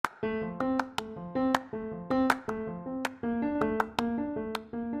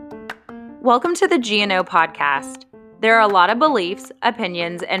Welcome to the G&O podcast. There are a lot of beliefs,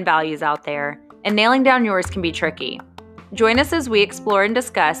 opinions, and values out there, and nailing down yours can be tricky. Join us as we explore and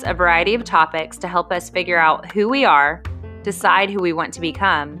discuss a variety of topics to help us figure out who we are, decide who we want to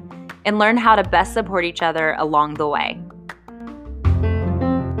become, and learn how to best support each other along the way.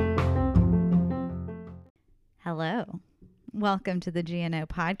 Hello. Welcome to the G&O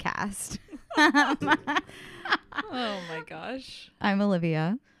podcast. Oh my gosh. I'm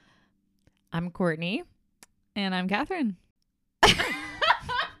Olivia. I'm Courtney. And I'm Catherine. I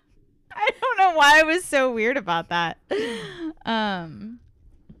don't know why I was so weird about that.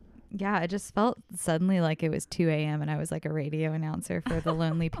 Yeah, it just felt suddenly like it was 2 a.m. and I was like a radio announcer for the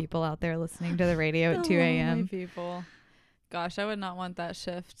lonely people out there listening to the radio at 2 a.m. People. Gosh, I would not want that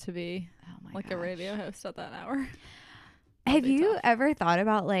shift to be a radio host at that hour. Have you ever thought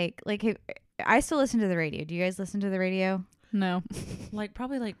about I still listen to the radio. Do you guys listen to the radio? No.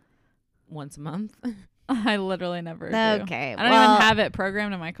 Probably once a month. I literally never do. Okay. I don't even have it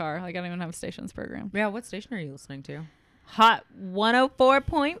programmed in my car. I don't even have stations programmed. Yeah, what station are you listening to? Hot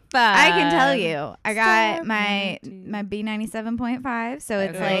 104.5. I can tell you. I got my B97.5, so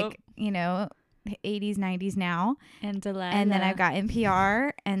it's 80s, 90s now. And Delilah. And then I've got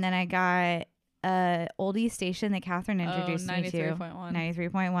NPR, and then I got oldie station that Catherine introduced me to.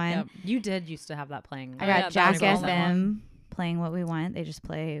 93.1. Yep. You did used to have that playing. I got Jack FM playing What We Want. They just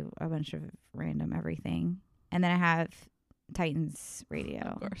play a bunch of random everything. And then I have Titans radio.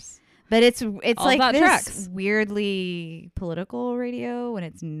 Of course. But it's All like about this tracks. Weirdly political radio when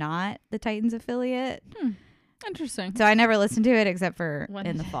it's not the Titans affiliate. Interesting. So I never listen to it except for When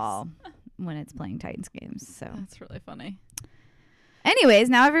in the it is. fall when it's playing Titans games. So That's really funny. anyways,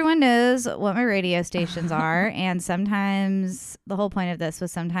 now everyone knows what my radio stations are. And sometimes the whole point of this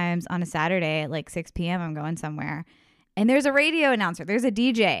was sometimes on a Saturday at 6 p.m. I'm going somewhere. And there's a radio announcer. There's a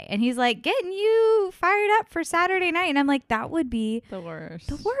DJ. And he's like, getting you fired up for Saturday night. And I'm like, that would be The worst.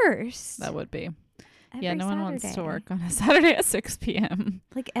 the worst. That would be. Every Yeah, no one wants to Saturday. work on a Saturday at 6 p.m.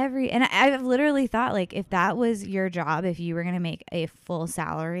 And I've literally thought, if that was your job, if you were going to make a full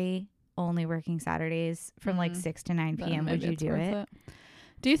salary only working Saturdays from 6 to 9 Then p.m., would maybe you it's do worth it?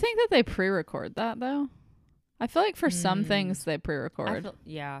 Do you think that they pre-record that, though? I feel like for some things they pre-record.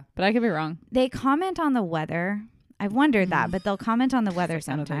 Yeah. But I could be wrong. They comment on the weather. I've wondered that, but they'll comment on the weather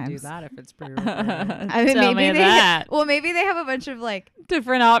How do they do sometimes. that if it's pre-recorded? I mean, Tell maybe me that. maybe they have a bunch of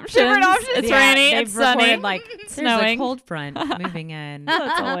Different options. Different It's Yeah, rainy. they've It's sunny. recorded, there's snowing. a cold front moving in.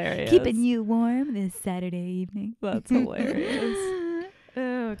 That's hilarious. keeping you warm this Saturday evening. That's hilarious.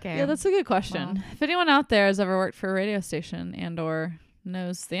 Okay. Yeah, that's a good question. Well. If anyone out there has ever worked for a radio station and or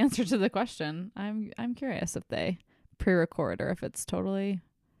knows the answer to the question, I'm curious if they pre-record or if it's totally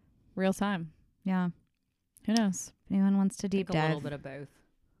real time. Yeah. Who knows? If anyone wants to deep A dive, little bit of both.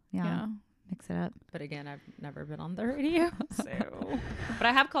 yeah, mix it up. But again, I've never been on the radio. But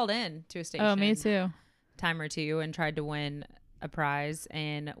I have called in to a station. Oh, me too. Time or two and tried to win a prize.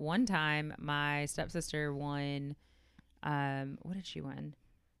 And one time my stepsister won, what did she win?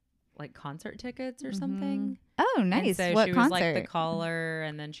 Concert tickets or something. Oh, nice. And so What she concert? was the caller,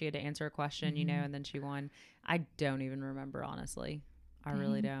 and then she had to answer a question, and then she won. I don't even remember, honestly. I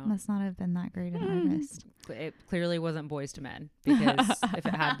really don't. Must not have been that great an artist. It clearly wasn't Boys to Men, because if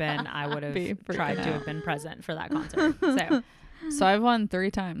it had been, I would have tried to have been present for that concert. So I've won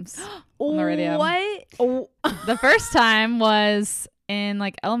 3 times on the radio. What? Oh. The first time was in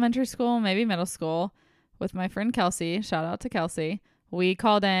elementary school, maybe middle school, with my friend Kelsey. Shout out to Kelsey. We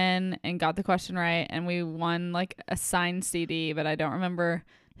called in and got the question right, and we won a signed CD, but I don't remember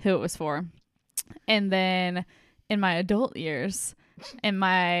who it was for. And then in my adult years, in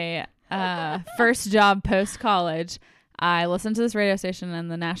my first job post-college, I listened to this radio station in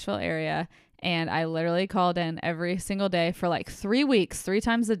the Nashville area, and I literally called in every single day for 3 weeks, 3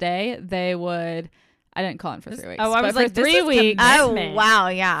 times a day. I didn't call in for 3 weeks. Oh, I was for 3 weeks. Oh, wow.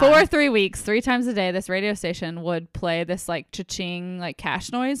 Yeah. For 3 weeks, 3 times a day, this radio station would play this cha-ching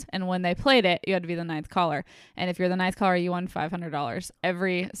cash noise. And when they played it, you had to be the 9th caller. And if you're the 9th caller, you won $500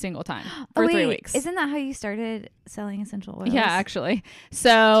 every single time for 3 weeks. Isn't that how you started selling essential oils? Yeah, actually.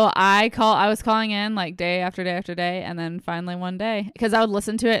 So I was calling in day after day after day. And then finally one day, because I would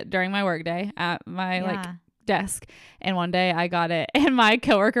listen to it during my work day at my desk, and one day I got it, and my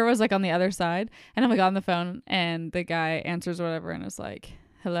coworker was on the other side, and I'm on the phone, and the guy answers whatever and was like,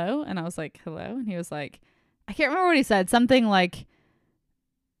 hello, and I was like, hello, and he was like, I can't remember what he said, something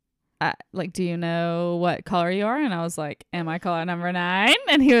like, do you know what color you are? And I was like, am I color number 9?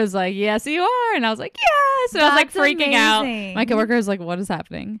 And he was like, yes, you are. And I was like, yes. And I was like freaking out. My coworker was like, what is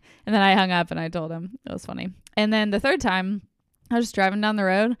happening? And then I hung up and I told him. It was funny. And then the third time, I was just driving down the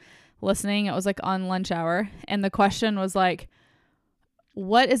road listening. It was like on lunch hour. And the question was like,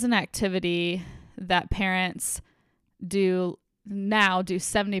 what is an activity that parents do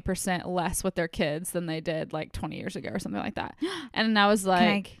 70% less with their kids than they did like 20 years ago or something like that? And I was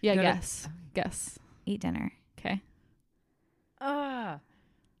like, guess. Eat dinner. Okay. That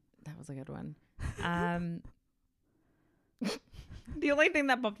was a good one. The only thing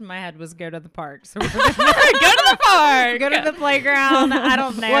that popped in my head was go to the park. So go to the park. Go to the playground. I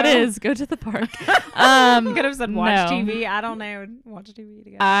don't know. What is go to the park? Could have said watch TV. I don't know. Watch TV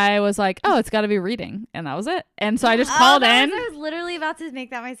together. I was like, oh, it's got to be reading. And that was it. And so I just called in. I was literally about to make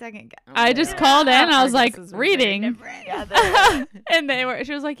that my second guess. I just called in. I was like, reading. Yeah, And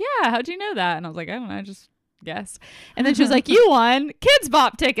she was like, yeah, how'd you know that? And I was like, I don't know. I just guessed. And then she was like, you won Kids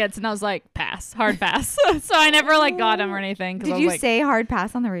Bop tickets. And I was like, pass, hard pass. So I never like got them or anything. Did you say hard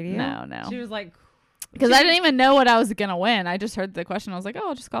pass on the radio? No. She was like, because I didn't even know what I was gonna win. I just heard the question. I was like, oh,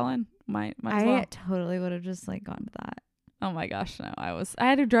 I'll just call in. Might as well. I totally would have just like gone to that. Oh my gosh, no. I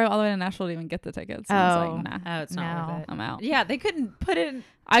had to drive all the way to Nashville to even get the tickets. And I was like, nah. Oh, it's not worth it. I'm out. Yeah, they couldn't put it in.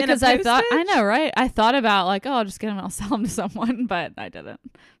 Because I thought, I know, right? I thought about like, oh, I'll just get them and I'll sell them to someone, but I didn't.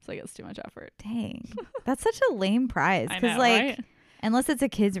 It's like, it's too much effort. Dang. That's such a lame prize. I Because know, like, right? unless it's a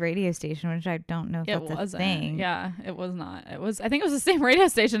kids radio station, which I don't know if It that's wasn't. a thing. Yeah, it was not. It was, I think it was the same radio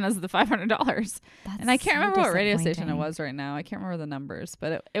station as the $500. And I can't remember what radio station it was right now. I can't remember the numbers,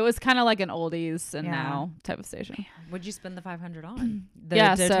 but it was kind of like an oldies and now type of station. What'd you spend the $500 on?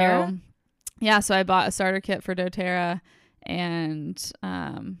 So I bought a starter kit for doTERRA and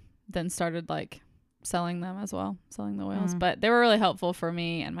then started like selling them as well, selling the oils. But they were really helpful for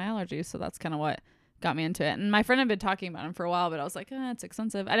me and my allergies, so that's kind of what got me into it. And my friend had been talking about them for a while, but I was like, it's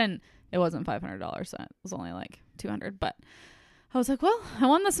expensive. It wasn't $500, so it was only like $200. But I was like, well, I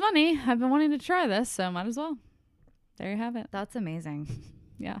won this money. I've been wanting to try this, so might as well. There you have it. That's amazing.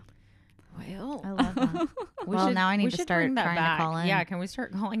 Yeah. Well, I love that. Well, now I need to start trying to call in. Yeah, can we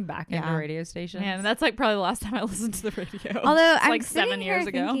start calling back into radio stations? Yeah, that's like probably the last time I listened to the radio. Although it's I'm like 7 years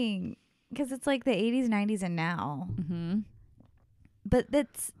ago. Because it's like the 80s, 90s, and now. Mm-hmm. But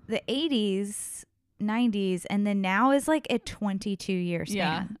that's the 80s, 90s, and then now is like a 22-year span.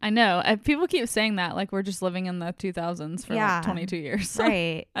 Yeah, I know. People keep saying that like we're just living in the 2000s for like 22 years.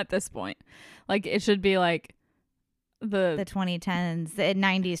 Right. At this point. Like it should be like the 2010s, the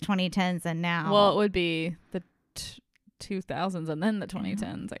 90s, 2010s, and now. Well, it would be the 2000s and then the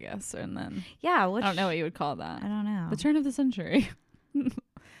 2010s, I guess. And then I don't know what you would call that. I don't know. The turn of the century.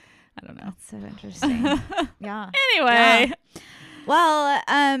 I don't know. That's so interesting. Yeah. Anyway. Yeah. Well,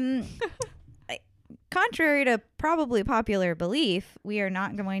 contrary to probably popular belief, we are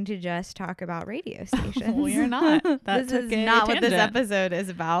not going to just talk about radio stations. We are not. This is not what this episode is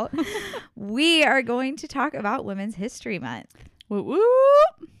about. We are going to talk about Women's History Month. Whoop,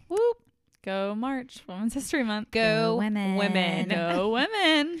 whoop, whoop. Go March. Women's History Month. Go women. Women. Go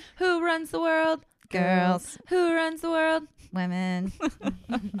women. Who runs the world? Girls. Who runs the world? Women.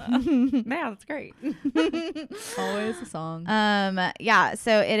 Yeah, that's great. Always a song.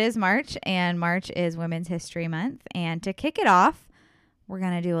 So it is March, and March is Women's History Month. And to kick it off, we're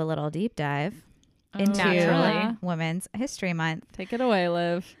going to do a little deep dive into Women's History Month. Take it away,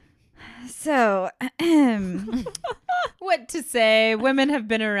 Liv. So, what to say? Women have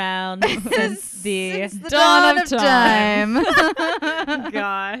been around since the dawn of time.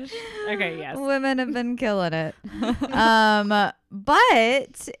 Gosh. Okay, yes. Women have been killing it.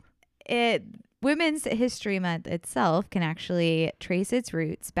 But Women's History Month itself can actually trace its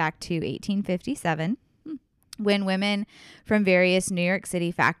roots back to 1857. When women from various New York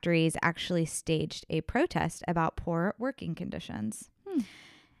City factories actually staged a protest about poor working conditions.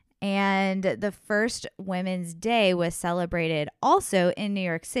 And the first Women's Day was celebrated also in New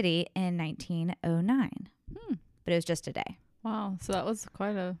York City in 1909. But it was just a day. Wow. So that was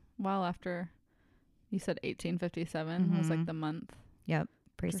quite a while after you said 1857 was like the month. Yep.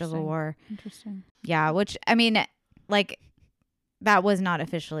 Pre-Civil War. Interesting. Yeah. Which, I mean, like, that was not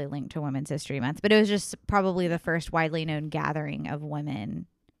officially linked to Women's History Month, but it was just probably the first widely known gathering of women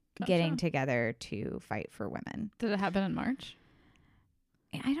getting together to fight for women. Did it happen in March?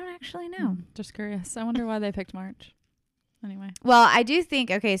 I don't actually know. Just curious. I wonder why they picked March. Anyway. Well, I do think,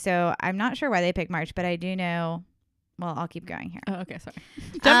 okay, so I'm not sure why they picked March, but I do know, well, I'll keep going here. Oh, okay, sorry.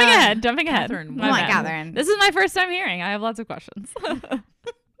 Jumping ahead. Catherine, come on, Catherine. This is my first time hearing. I have lots of questions.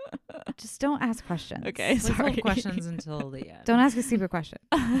 Just don't ask questions. Okay, sorry. Questions until the end. Don't ask a stupid question.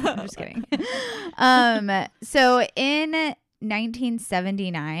 I'm just kidding. So in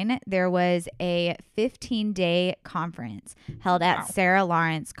 1979, there was a 15-day conference held at Sarah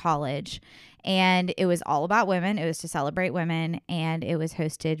Lawrence College, and it was all about women. It was to celebrate women, and it was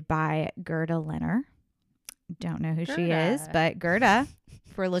hosted by Gerda Lerner. Don't know who she is, but Gerda,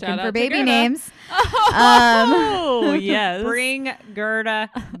 if we're looking for baby Gerda. names. Oh, yes. Bring Gerda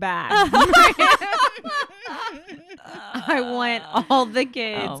back. I want all the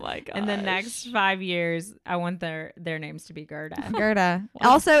kids Oh my god. in the next 5 years. I want their names to be Gerda. Gerda.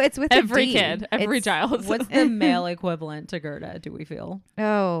 Also, it's with every a D. kid, every It's- child. What's the male equivalent to Gerda? Do we feel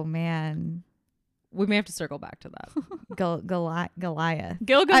Oh, man. we may have to circle back to that? Goliath.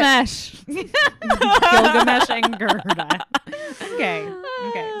 Gilgamesh. Gilgamesh and Gerda. Okay.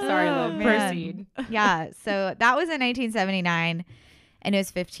 Sorry, Oh, Liv. man. Proceed. Yeah, so that was in 1979, and it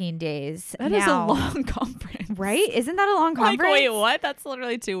was 15 days. That is a Now- long conference. right? Isn't that a long conference? Like, wait, what? That's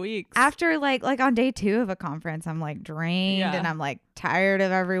literally 2 weeks. After like on day 2 of a conference, I'm like drained Yeah. and I'm like tired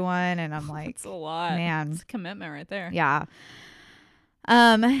of everyone, and I'm like, It's a lot. man, It's a commitment right there. yeah.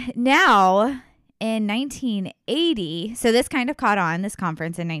 Now in 1980, so this kind of caught on, this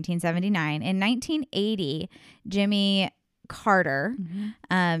conference in 1979. In 1980, Jimmy Carter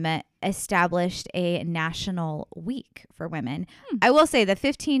established a national week for women. I will say the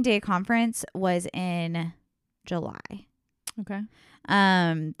 15-day conference was in July. Okay.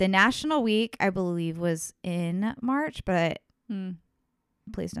 The national week, I believe, was in March, but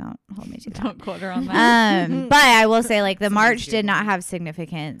please don't hold me to that. Don't quote her on that. But I will say, like, the Somebody's March did not Googling. have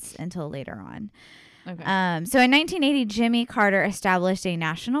significance until later on. Okay. So in 1980, Jimmy Carter established a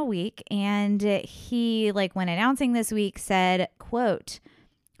national week, and he, like, when announcing this week, said, quote,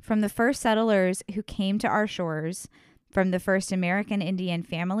 "From the first settlers who came to our shores, from the first American Indian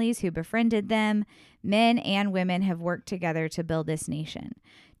families who befriended them, men and women have worked together to build this nation.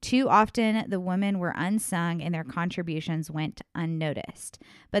 Too often, the women were unsung and their contributions went unnoticed.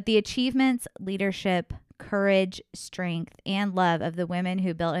 But the achievements, leadership, courage, strength, and love of the women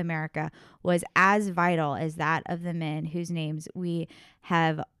who built America was as vital as that of the men whose names we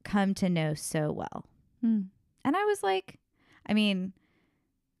have come to know so well." And I was like, I mean,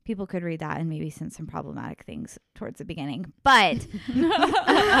 people could read that and maybe send some problematic things towards the beginning. But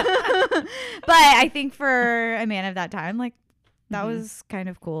I think for a man of that time, like, that was kind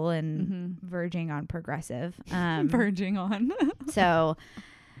of cool and verging on progressive. Verging on. So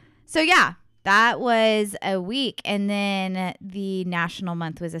yeah, that was a week. And then the national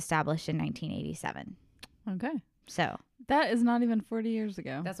month was established in 1987. Okay. So That is not even 40 years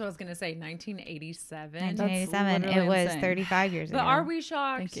ago. That's what I was gonna say. 1987. 1987, literally it was insane. 35 years But ago. are we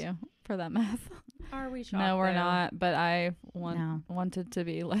shocked? Thank you for that math. Are we shocked? No, we're though? not. But I No. wanted to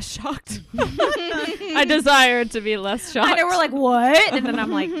be less shocked. I desired to be less shocked. I know we're like, what? And then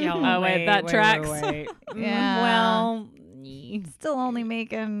I'm like, yo, Oh, wait, that tracks. Yeah. Well, Still only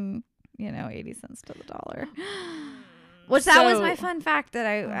making, 80 cents to the dollar. Which that was So- my fun fact that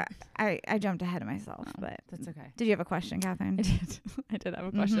I jumped ahead of myself. But that's okay. did you have a question, Catherine? I did have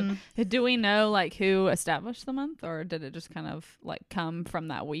a question. Do we know like who established the month, or did it just kind of like come from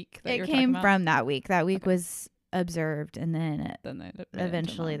that week that It you're came talking about? from that week. That week Okay. was observed, and then Then they made it into a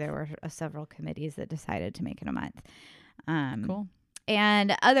eventually month. there were several committees that decided to make it a month. Cool.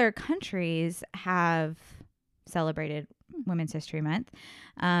 And other countries have celebrated Women's History Month.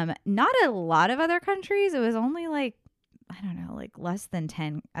 Not a lot of other countries. It was only like, I don't know, like less than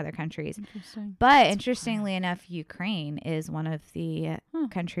 10 other countries. Interesting. But interestingly enough, Ukraine is one of the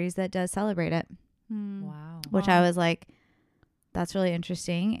countries that does celebrate it, Wow. which I was like, that's really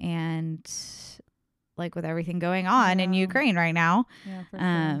interesting. And like with everything going on in Yeah. Ukraine right now, Yeah, for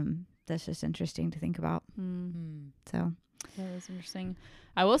sure. that's just interesting to think about. So That was interesting.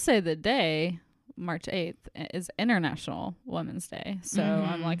 I will say the day, March 8th, is International Women's Day. So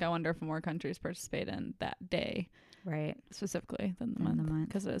I'm like, I wonder if more countries participate in that day right. specifically than the Than the month, month.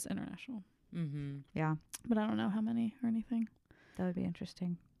 because it is international. Mm-hmm. Yeah, But I don't know how many or anything. that would be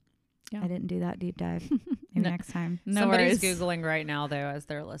interesting. Yeah. I didn't do that deep dive. Maybe No. next time. No Somebody's worries. Googling right now, though, as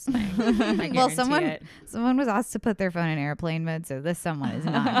they're listening. I Well, guarantee someone it. someone was asked to put their phone in airplane mode, so this someone is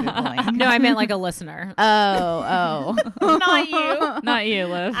not Googling. No, I meant like a listener. Oh. Not you. Not you,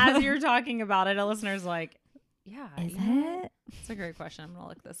 Liv. As you're talking about it, a listener's like, yeah. Is you know, it? It's a great question. I'm going to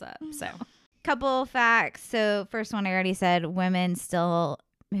look this up. So, Couple facts. So first one I already said, women still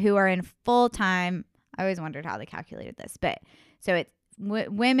who are in full time. I always wondered how they calculated this, but so it's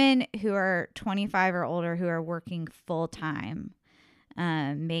women who are 25 or older who are working full time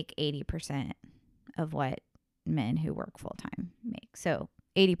make 80% of what men who work full time make. So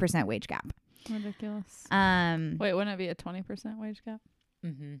 80% wage gap. Ridiculous. Um, Wait, wouldn't it be a 20% wage gap?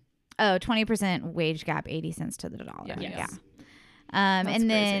 Mm-hmm. Oh, 20% wage gap, 80 cents to the dollar. Yeah. Yeah. Yes. And That's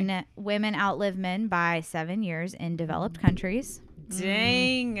then women outlive men by 7 years in developed countries.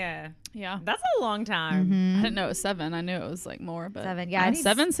 Dang. Yeah. That's a long time. Mhm. I didn't know it was 7. I knew it was like more, but 7. Yeah, I think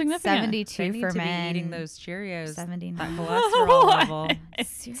 7 significant. 72 They need for to men. be eating those Cheerios. 79. That cholesterol level.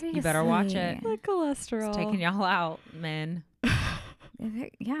 Seriously. You better watch it. The cholesterol. It's taking y'all out, men.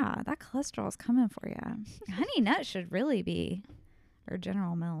 Yeah, that cholesterol is coming for you. Honey Nut should really be, or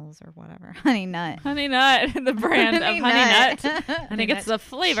General Mills or whatever. Honey Nut. Honey Nut, the brand of Honey Nut. I think it's the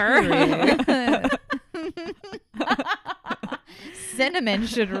flavor. Cinnamon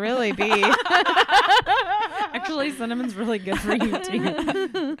should really be. Actually, cinnamon's really good for you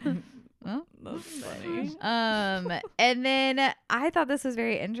too. Well, That's funny. And then I thought this was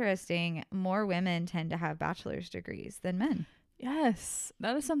very interesting. More women tend to have bachelor's degrees than men. Yes,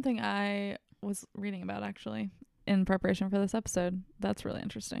 that is something I was reading about actually in preparation for this episode. That's really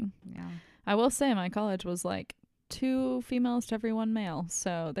interesting. Yeah. I will say my college was like 2 females to every 1 male.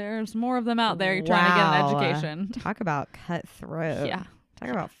 So there's more of them out there trying to get an education. Talk about cutthroat. Yeah. Talk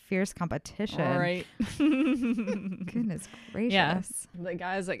about fierce competition. All right. Goodness gracious. Yes. The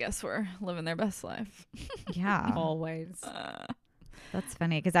guys, I guess, were living their best life. Yeah. Always. That's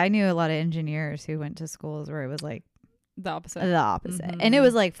funny because I knew a lot of engineers who went to schools where it was like The opposite. the opposite. And it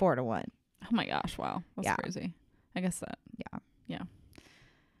was like 4 to 1. Oh my gosh. Wow. That's Yeah. crazy. I guess that. Yeah. Yeah.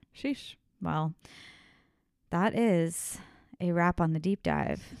 Sheesh. Well, that is a wrap on the deep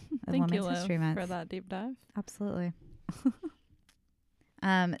dive of Thank you, Women's Liv, History Month. for that deep dive. Absolutely.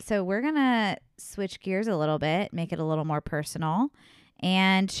 So we're going to switch gears a little bit, make it a little more personal,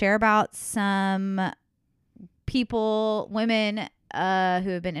 and share about some people, women who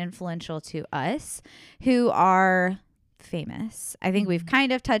have been influential to us, who are famous. I think we've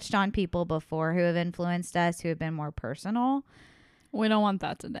kind of touched on people before who have influenced us, who have been more personal. We don't want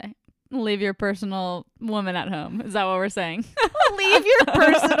that today. Leave your personal woman at home. Is that what we're saying? Leave your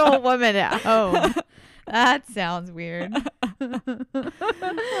personal woman at home. That sounds weird.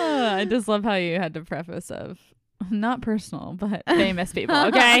 I just love how you had to preface of not personal, but famous people.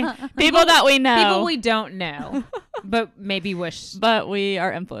 Okay, people that we know, People we don't know, but maybe wish but we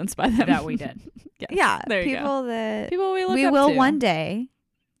are influenced by them. that we did. Yes, Yeah, there you go. people that People we look we up will to. one day.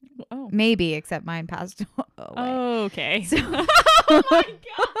 Oh, Maybe, except mine passed away. okay. oh my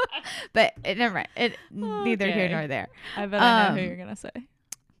god! But never mind. Neither here Okay. nor there. I bet I know who you're gonna say.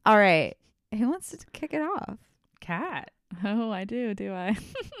 All right, who wants to kick it off? Cat. Oh, I do I?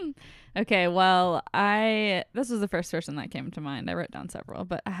 Okay, well, this was the first person that came to mind. I wrote down several,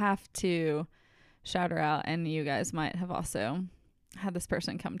 but I have to shout her out, and you guys might have also had this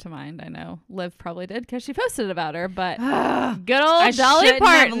person come to mind. I know Liv probably did because she posted about her, but good old I Dolly shouldn't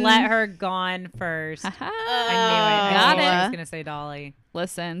Parton. have let her gone first. I knew it. I Got knew it. I was gonna say Dolly.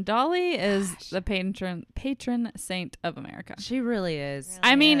 Listen, Dolly is the patron saint of America. She really is.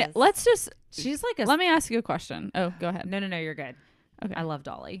 I mean, Yes. let's just She's like a. let me ask you a question. Oh, go ahead. No, you're good. Okay. I love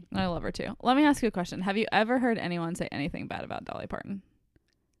Dolly. I love her too. Let me ask you a question. Have you ever heard anyone say anything bad about Dolly Parton?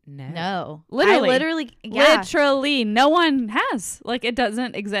 No, Literally. I literally, yeah. Literally, no one has. Like, it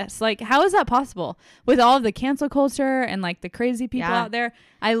doesn't exist. Like, how is that possible? With all of the cancel culture and like the crazy people Yeah. out there,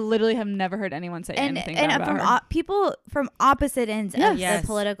 I literally have never heard anyone say anything bad about from her. people from opposite ends Yes. of Yes. the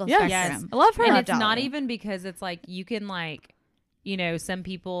political Yes. spectrum. I love her. And Love it's not Dolly. even because it's like you can like, you know, some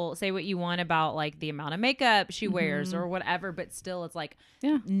people say what you want about like the amount of makeup she wears or whatever, but still it's like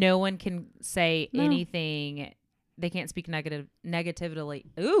Yeah. no one can say No. anything. They can't speak negatively.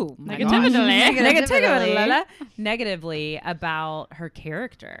 Ooh, my Negatively. gosh. Negatively about her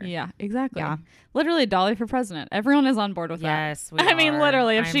character. Yeah, exactly. Yeah. Literally, Dolly for president. Everyone is on board with that. Yes, we I mean, are.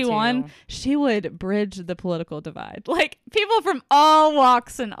 literally, if I'm she too. won, she would bridge the political divide. Like, people from all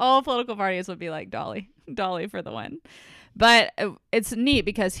walks and all political parties would be like, Dolly for the win. But it's neat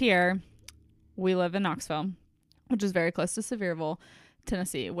because here we live in Knoxville, which is very close to Sevierville,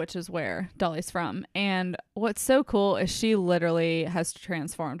 Tennessee, which is where Dolly's from. And what's so cool is she literally has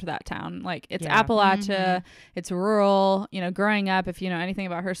transformed that town. Like, it's Yeah. Appalachia, it's rural. You know, growing up, if you know anything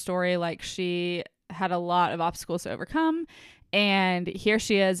about her story, like, she had a lot of obstacles to overcome. And here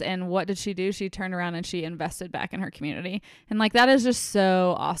she is. And what did she do? She turned around and she invested back in her community. And like, that is just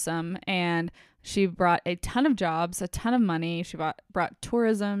so awesome. And she brought a ton of jobs, a ton of money. She brought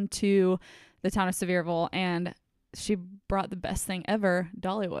tourism to the town of Sevierville, and she brought the best thing ever,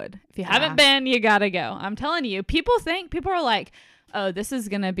 Dollywood. If you haven't been, you gotta go. I'm telling you, people are like, oh, this is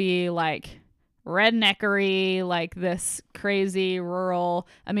gonna be like redneckery, like this crazy rural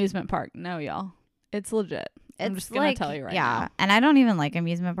amusement park. No, y'all, it's legit. I'm just gonna tell you right now. And I don't even like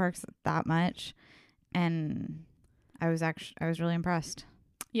amusement parks that much, and I was really impressed.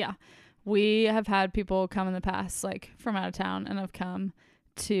 Yeah. We have had people come in the past, like from out of town, and have come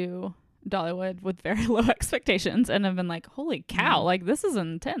to Dollywood with very low expectations and have been like, holy cow, like this is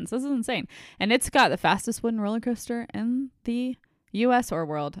intense. This is insane. And it's got the fastest wooden roller coaster in the US or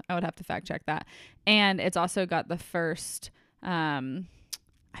world. I would have to fact check that. And it's also got the first,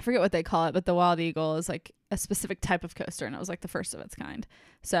 I forget what they call it, but the Wild Eagle is like a specific type of coaster. And it was like the first of its kind.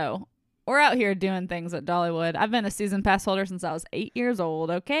 So we're out here doing things at Dollywood. I've been a season pass holder since I was 8 years old.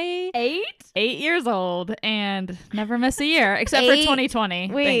 Okay. 8 years old and never miss a year except for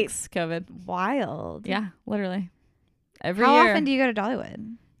 2020. Wait. Thanks, COVID. Wild. Yeah, literally. Every How year. often do you go to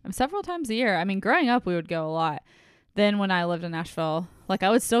Dollywood? Several times a year. I mean, growing up, we would go a lot. Then when I lived in Nashville, like I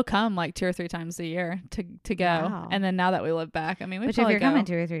would still come like 2 or 3 times a year to go. Wow. And then now that we live back, I mean, we Which if probably you're go coming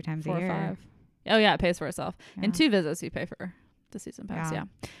 2 or 3 times 4 a or year. 5. Oh yeah, it pays for itself. Yeah. And 2 visits you pay for the season pass. Yeah.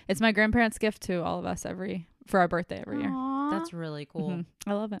 Yeah. It's my grandparents' gift to all of us for our birthday every year. Aw. That's really cool. Mhm.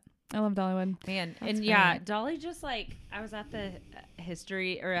 I love it. I love Dollywood. Man, That's and yeah, great. Dolly just like I was at the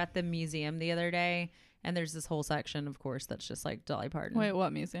history or at the museum the other day, and there's this whole section, of course, that's just like Dolly Parton. Wait,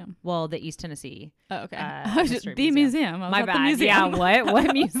 what museum? Well, the East Tennessee. Oh, okay. History The museum. I was My at the bad. museum. Yeah,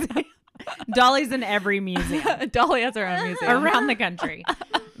 what museum? Dolly's in every museum Dolly has her own museum. around the country.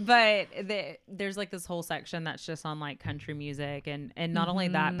 But there's like this whole section that's just on like country music and not only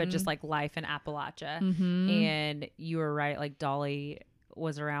that, but just like life in Appalachia. And you were right, like Dolly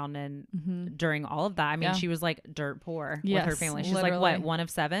was around and during all of that. I mean, Yeah. she was like dirt poor with Yes, her family. She's literally. like what, 1 of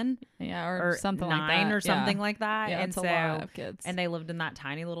 7 Yeah, or something like 9 that. or something Yeah. like that. Yeah, and it's so a lot of kids. and they lived in that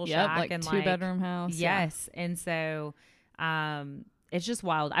tiny little Yep, shack like and 2-bedroom house. yeah. Yes. And so it's just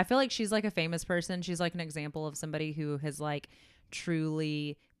wild. I feel like she's like a famous person. She's like an example of somebody who has like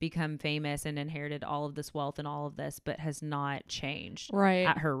truly become famous and inherited all of this wealth and all of this, but has not changed Right.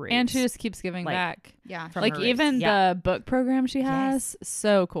 at her roots. And she just keeps giving Like, back. Yeah. from Like her roots. even Yeah. the book program she has,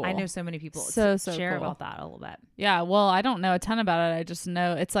 so cool. I know so many people. So share cool. about that a little bit. Yeah, well, I don't know a ton about it. I just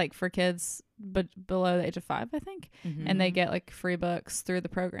know it's like for kids but below the age of 5, I think. And they get like free books through the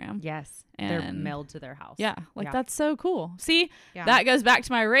program. Yes, they're And- mailed to their house. Yeah, like Yeah. that's so cool. See, Yeah. that goes back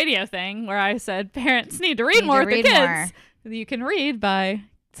to my radio thing where I said parents need to read Need more to with read the kids. You can read by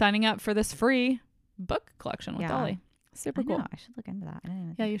signing up for this free book collection with Yeah. Dolly. Super I cool. know. I should look into that. I didn't even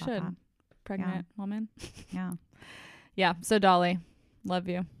Yeah, think you about should. Pregnant woman. that. Yeah. Yeah, so Dolly, love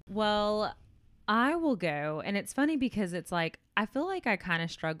you. Well, I will go, and it's funny because it's like I feel like I kind of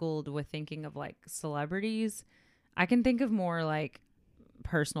struggled with thinking of like celebrities. I can think of more like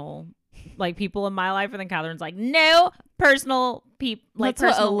personal, like people in my life, and then Catherine's like, no personal people. Like That's what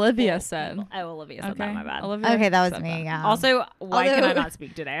personal Olivia people. said. Oh, Olivia said that. My bad. Olivia Okay, that was said me. Yeah. Also, why can I Although- not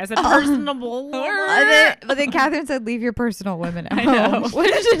speak today? I said personable. But then Catherine said, "Leave your personal women at I know. home." Which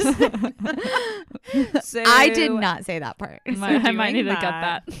is, So, I did not say that part. I might doing need to cut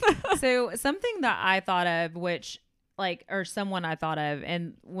that. So something that I thought of, which like, or someone I thought of,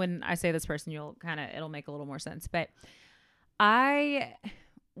 and when I say this person, it'll make a little more sense. But I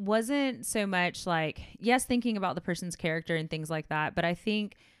wasn't so much like, yes, thinking about the person's character and things like that, but I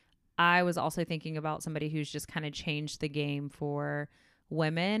think I was also thinking about somebody who's just kind of changed the game for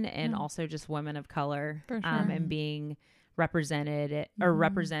women and also just women of color, For sure. and being represented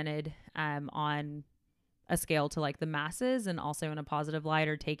on a scale to like the masses and also in a positive light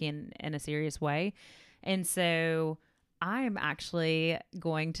or taken in a serious way. And so I am actually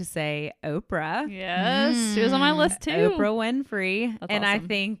going to say Oprah. Yes, she was on my list too. Oprah Winfrey. That's and I awesome.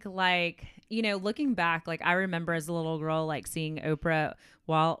 think like, looking back, like I remember as a little girl, like seeing Oprah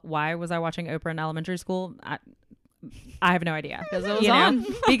why was I watching Oprah in elementary school? I have no idea. Because it was on.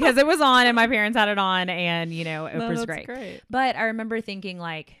 Because it was on and my parents had it on and, Oprah's that's great. But I remember thinking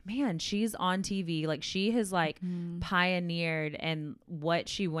like, man, she's on TV. Like she has like pioneered and what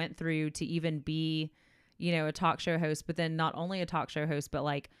she went through to even be, a talk show host, but then not only a talk show host, but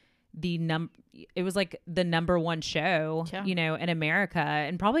like it was like the number one show, Yeah. in America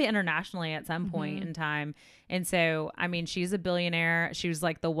and probably internationally at some point in time. And so, I mean, she's a billionaire. She was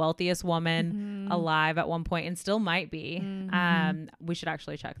like the wealthiest woman alive at one point and still might be. We should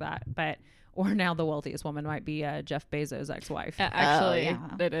actually check that, or now the wealthiest woman might be Jeff Bezos' ex-wife. Actually, yeah.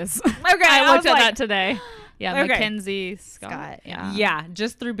 it is. Okay. I looked was at like, that today. Yeah, Okay. Mackenzie Scott. Scott, yeah. Yeah,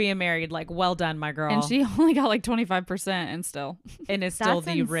 just through being married, like, well done, my girl. And she only got like 25% and still. and is still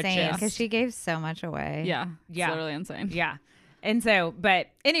That's the insane richest. because she gave so much away. Yeah. Yeah. It's literally insane. Yeah. And so, but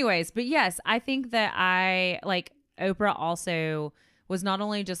yes, I think that Oprah also was not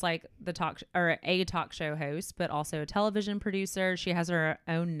only just like a talk show host, but also a television producer. She has her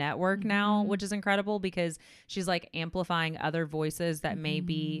own network now, which is incredible because she's like amplifying other voices that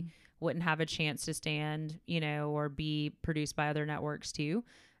maybe wouldn't have a chance to stand, or be produced by other networks too.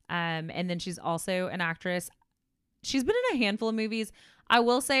 And then she's also an actress. She's been in a handful of movies. I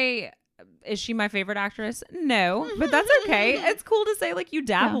will say, is she my favorite actress? No, but that's okay. It's cool to say like you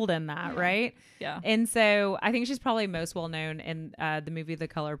dabbled in that, right? Yeah. And so I think she's probably most well known in the movie The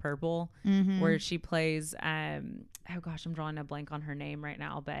Color Purple, where she plays oh gosh, I'm drawing a blank on her name right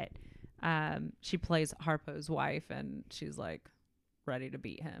now, but she plays Harpo's wife, and she's like ready to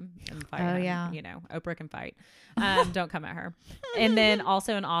beat him and fight him. yeah. Oprah can fight. Don't come at her. And then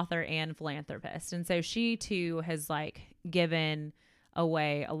also an author and philanthropist. And so she too has like given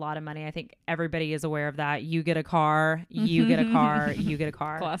away a lot of money. I think everybody is aware of that. You get a car, you get a car, you get a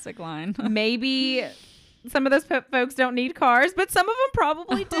car. Classic line. Maybe some of those folks don't need cars, but some of them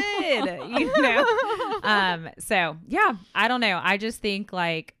probably did, so yeah, I don't know. I just think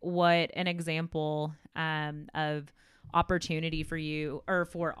like what an example of opportunity for you or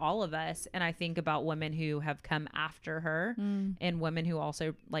for all of us. And I think about women who have come after her and women who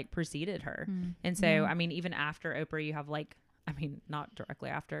also like preceded her. And so, I mean, even after Oprah, you have like, I mean, not directly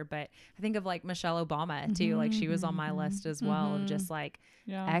after, but I think of like Michelle Obama too. Like she was on my list as well of just like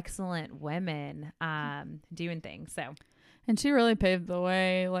excellent women doing things. So, and she really paved the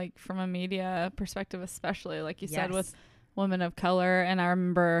way, like from a media perspective, especially like you said with women of color. And I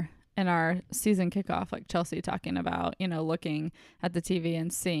remember in our season kickoff, like Chelsea talking about, looking at the TV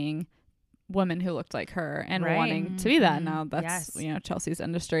and seeing women who looked like her and wanting to be that. Now that's, Chelsea's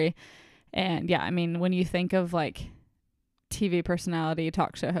industry. And yeah, I mean, when you think of like TV personality,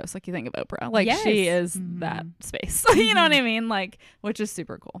 talk show host, like you think of Oprah, like she is that space. You know what I mean? Like, which is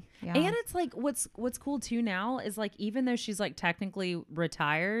super cool. Yeah. And it's like what's cool too now is like even though she's like technically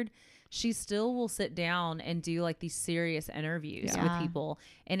retired, she still will sit down and do like these serious interviews with people.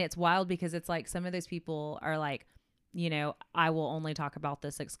 And it's wild because it's like some of those people are like, I will only talk about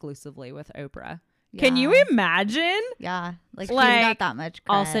this exclusively with Oprah. Yeah. Can you imagine? Yeah. Like she's got that much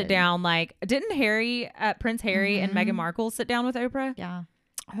cred. I'll sit down. Like, didn't Prince Harry and Meghan Markle sit down with Oprah? Yeah.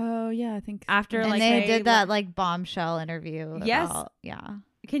 Oh, yeah. I think after and like they did that like bombshell interview. Yes. Yeah.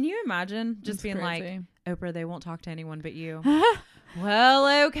 Can you imagine just That's being crazy. like, Oprah, they won't talk to anyone but you?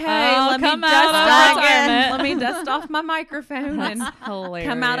 Well, okay. Let me dust off my microphone and hilarious.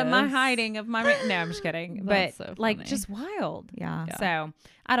 come out of my hiding of my. No, I'm just kidding. But so like, just wild. Yeah. So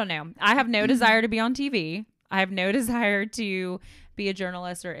I don't know. I have no desire to be on TV. I have no desire to be a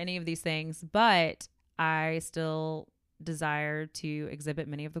journalist or any of these things. But I still desire to exhibit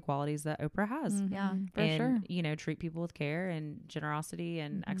many of the qualities that Oprah has. Yeah, for sure. Treat people with care and generosity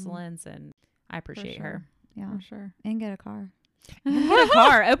and excellence. And I appreciate her. Yeah, for sure. And get a car. Get a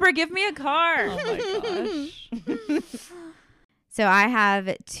car. Oprah, give me a car. Oh my gosh. So I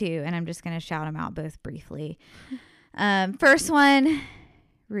have two, and I'm just going to shout them out both briefly. First one,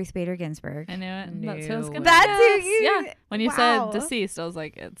 Ruth Bader Ginsburg. I knew it. That's who I was gonna That's guess. who you. Yeah. When you said deceased, I was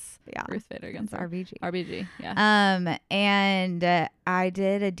like, it's Ruth Bader It's Ginsburg. RBG. RBG. Yeah. And I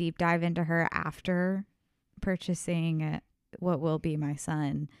did a deep dive into her after purchasing what will be my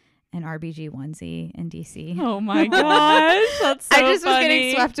son. An RBG onesie in DC. Oh my gosh, that's so I just funny. was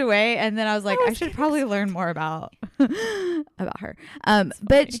getting swept away, and then I was like, I should probably learn more about her.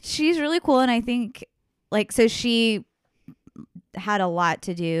 But she's really cool, and I think so she had a lot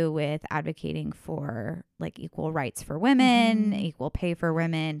to do with advocating for like equal rights for women, equal pay for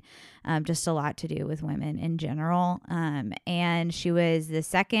women, just a lot to do with women in general. And she was the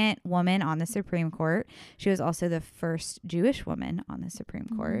second woman on the Supreme Court. She was also the first Jewish woman on the Supreme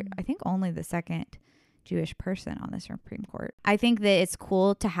Court. I think only the second Jewish person on the Supreme Court. I think that it's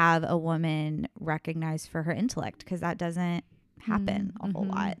cool to have a woman recognized for her intellect because that doesn't happen a whole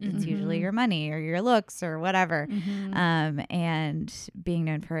lot. It's usually your money or your looks or whatever. And being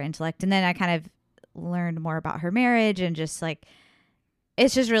known for her intellect. And then I kind of learned more about her marriage and just like,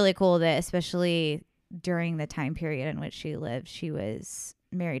 it's just really cool that especially during the time period in which she lived, she was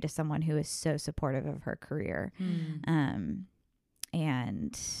married to someone who was so supportive of her career.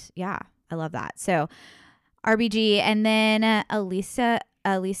 And yeah, I love that. So RBG, and then Alicia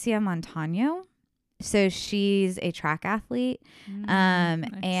Montano. So she's a track athlete, Nice.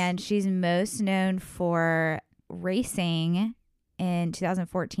 and she's most known for racing in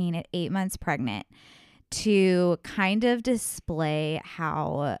 2014 at 8 months pregnant to kind of display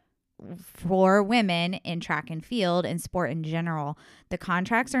how for women in track and field and sport in general, the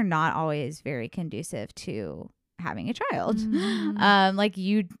contracts are not always very conducive to having a child. Like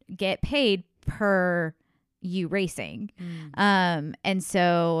you get paid per you racing. And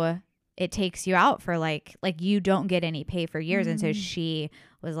so it takes you out for like you don't get any pay for years. And so she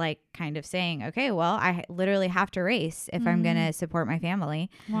was like kind of saying, okay, well, I literally have to race if I'm going to support my family.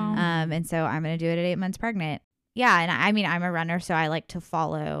 Wow. And so I'm going to do it at 8 months pregnant. Yeah. And I mean, I'm a runner, so I like to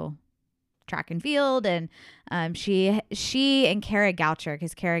follow track and field. And she and Kara Goucher,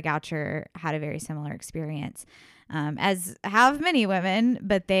 because Kara Goucher had a very similar experience, as have many women,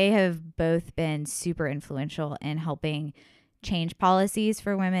 but they have both been super influential in helping change policies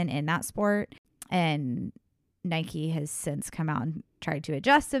for women in that sport. And Nike has since come out and tried to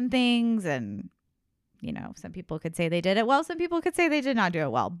adjust some things. And, you know, some people could say they did it well. Some people could say they did not do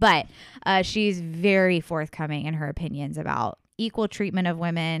it well. But she's very forthcoming in her opinions about equal treatment of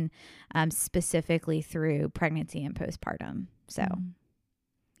women, specifically through pregnancy and postpartum. So,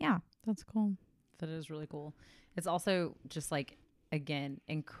 yeah. That's cool. That is really cool. It's also just like, again,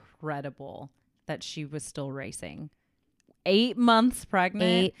 incredible that she was still racing. 8 months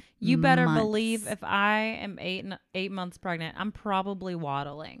pregnant. You better believe if I am 8 months pregnant, I'm probably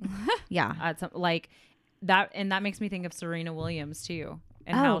waddling. Yeah. Like that. And that makes me think of Serena Williams too,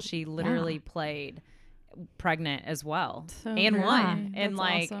 and how she literally played pregnant as well and won. And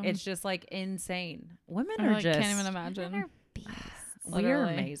like, awesome. it's just like insane. Women I are like, just can't even imagine. we're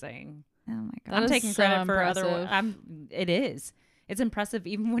amazing. Oh my God. That I'm is taking so credit for other. impressive. It is. It's impressive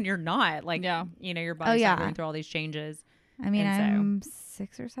even when you're not. Like, you know, your body's not going through all these changes. I mean, And I'm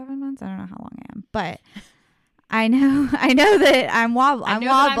 6 or 7 months. I don't know how long I am, but I know that I'm wobbling. I'm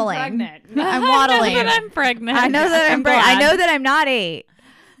waddling. I'm waddling. I know that I'm pregnant. I know that I'm pregnant. I know that I'm not 8.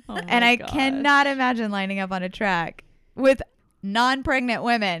 Oh and I cannot imagine lining up on a track with non-pregnant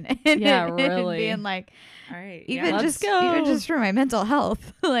women and, Yeah, and really. being like, All right. even let's just go. even just for my mental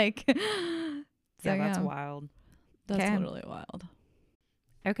health. Like, so, that's wild. That's Okay. literally wild.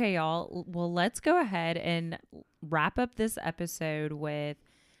 Okay, y'all. Well, let's go ahead and wrap up this episode with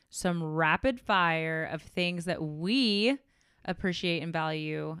some rapid fire of things that we appreciate and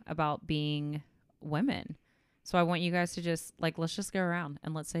value about being women. So I want you guys to just let's just go around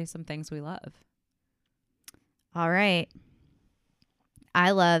and let's say some things we love. All right.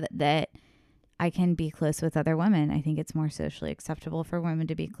 I love that I can be close with other women. I think it's more socially acceptable for women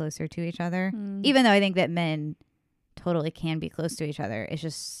to be closer to each other, even though I think that men totally can be close to each other. It's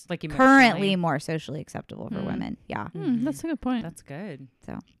just Like currently more socially acceptable for women. Yeah. That's a good point. That's good.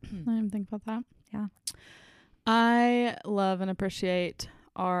 So I didn't even think about that. Yeah. I love and appreciate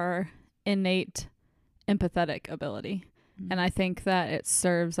our innate empathetic ability. And I think that it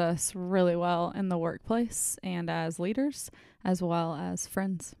serves us really well in the workplace and as leaders, as well as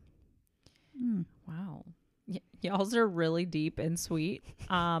friends. Wow. Y'all's are really deep and sweet.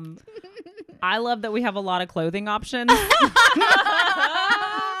 I love that we have a lot of clothing options.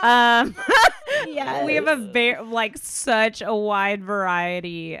 Yes. We have a such a wide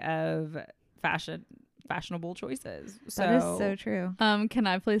variety of fashionable choices. So that is so true. Can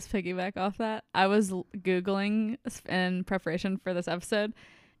I please piggyback off that? I was Googling in preparation for this episode,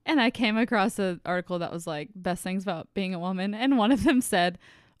 and I came across an article that was like best things about being a woman. And one of them said,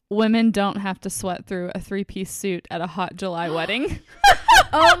 women don't have to sweat through a 3-piece suit at a hot July wedding.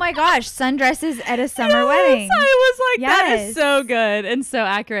 Oh my gosh. Sundresses at a summer wedding. I was like, that Yes. is so good and so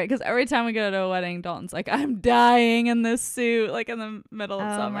accurate. Because every time we go to a wedding, Dalton's like, I'm dying in this suit, like in the middle of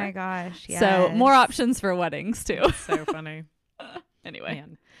summer. Oh my gosh. Yes. So more options for weddings too. so funny. Anyway.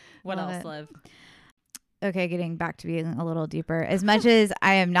 Man. What Love else, it. Liv? Okay, getting back to being a little deeper. As much as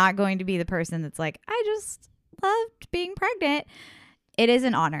I am not going to be the person that's like, I just loved being pregnant, it is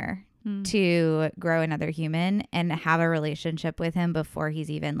an honor to grow another human and have a relationship with him before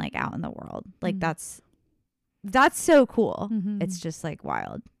he's even like out in the world. Like that's so cool. It's just like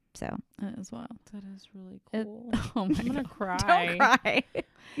wild. So That is wild. That is really cool. Oh my I'm gonna God. cry. don't cry.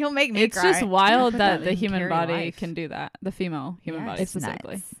 You'll make me It's cry. just wild that that the in human Carrie body life. can do that. The female human body It's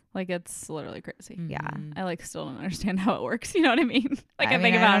specifically. nuts. Like it's literally crazy. Yeah. I like still don't understand how it works. You know what I mean? Like I, mean,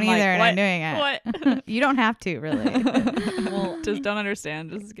 think I about don't it, I'm either, and like, I'm doing it. what? You don't have to really. Well, Just don't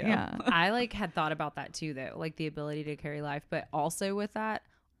understand. Just go. Yeah. I had thought about that too, though, like the ability to carry life, but also with that,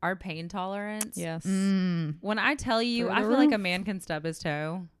 our pain tolerance. Yes. When I tell you, Through I the feel like roof. a man can stub his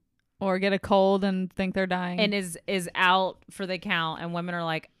toe Or get a cold and think they're dying. and is out for the count, and women are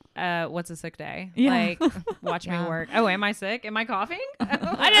like, what's a sick day? Yeah. Like, watch me work. Oh, am I sick? Am I coughing?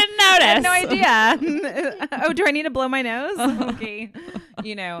 I didn't notice. I had no idea. Oh, do I need to blow my nose? Okay.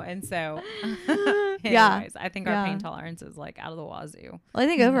 And so Yeah. anyways, I think our pain tolerance is like out of the wazoo. Well, I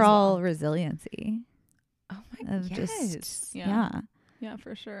think overall resiliency Oh my of yes. just Yeah. Yeah,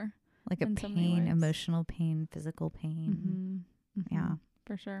 for sure. like a In so many pain, ways. emotional pain, physical pain. Yeah.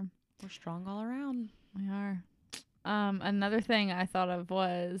 For sure. We're strong all around. We are. Another thing I thought of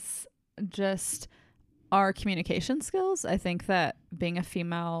was just our communication skills. I think that being a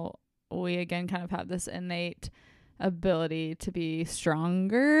female, we again kind of have this innate ability to be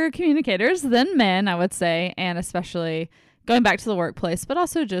stronger communicators than men, I would say, and especially going back to the workplace, but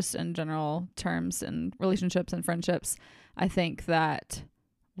also just in general terms and relationships and friendships. I think that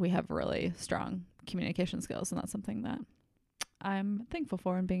we have really strong communication skills, and that's something that I'm thankful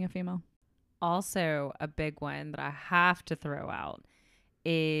for in being a female. Also, a big one that I have to throw out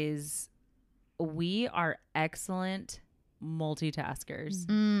is we are excellent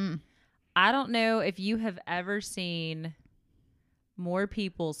multitaskers. I don't know if you have ever seen more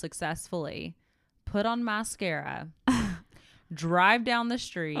people successfully put on mascara, drive down the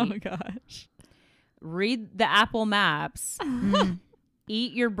street, Oh my gosh, read the Apple Maps,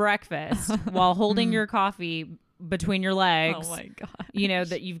 eat your breakfast while holding your coffee between your legs. oh my god, You know,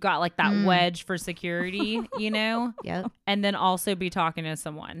 that you've got like that wedge for security, you know? Yep. And then also be talking to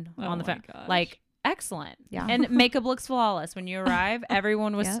someone on the phone. gosh. Like, excellent. Yeah. And makeup looks flawless. When you arrive,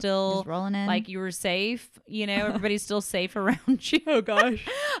 everyone was Yep. still Just rolling in. like, you were safe. You know, everybody's still safe around you. oh gosh.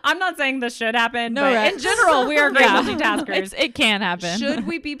 I'm not saying this should happen, No, but right. in general, we are great Yeah. multitaskers. It can happen. Should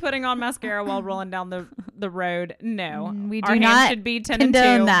we be putting on mascara while rolling down the road? No. We Our do hands not should be 10 and 2.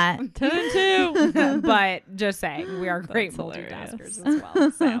 condone that. 10 and 2. But just saying, we are great That's multitaskers hilarious. as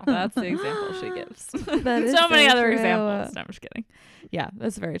well. So That's the example she gives. That is so many so other true. examples. No, I'm just kidding. Yeah,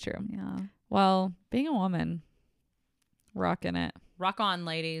 that's very true. Yeah. Well, being a woman, rocking it. rock on,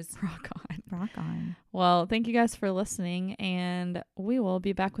 ladies. Rock on. Rock on. Well, thank you guys for listening, and we will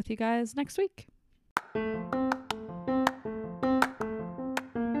be back with you guys next week.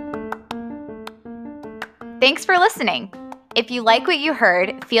 Thanks for listening. If you like what you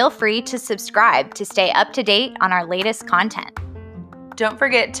heard, feel free to subscribe to stay up to date on our latest content. Don't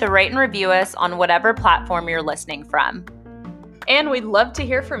forget to rate and review us on whatever platform you're listening from. And we'd love to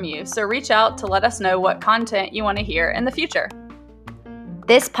hear from you, so reach out to let us know what content you want to hear in the future.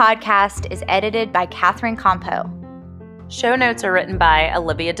 This podcast is edited by Catherine Campo. Show notes are written by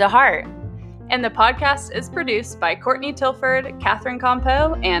Olivia DeHart. And the podcast is produced by Courtney Tilford, Catherine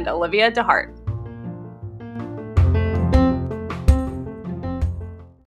Campo, and Olivia DeHart.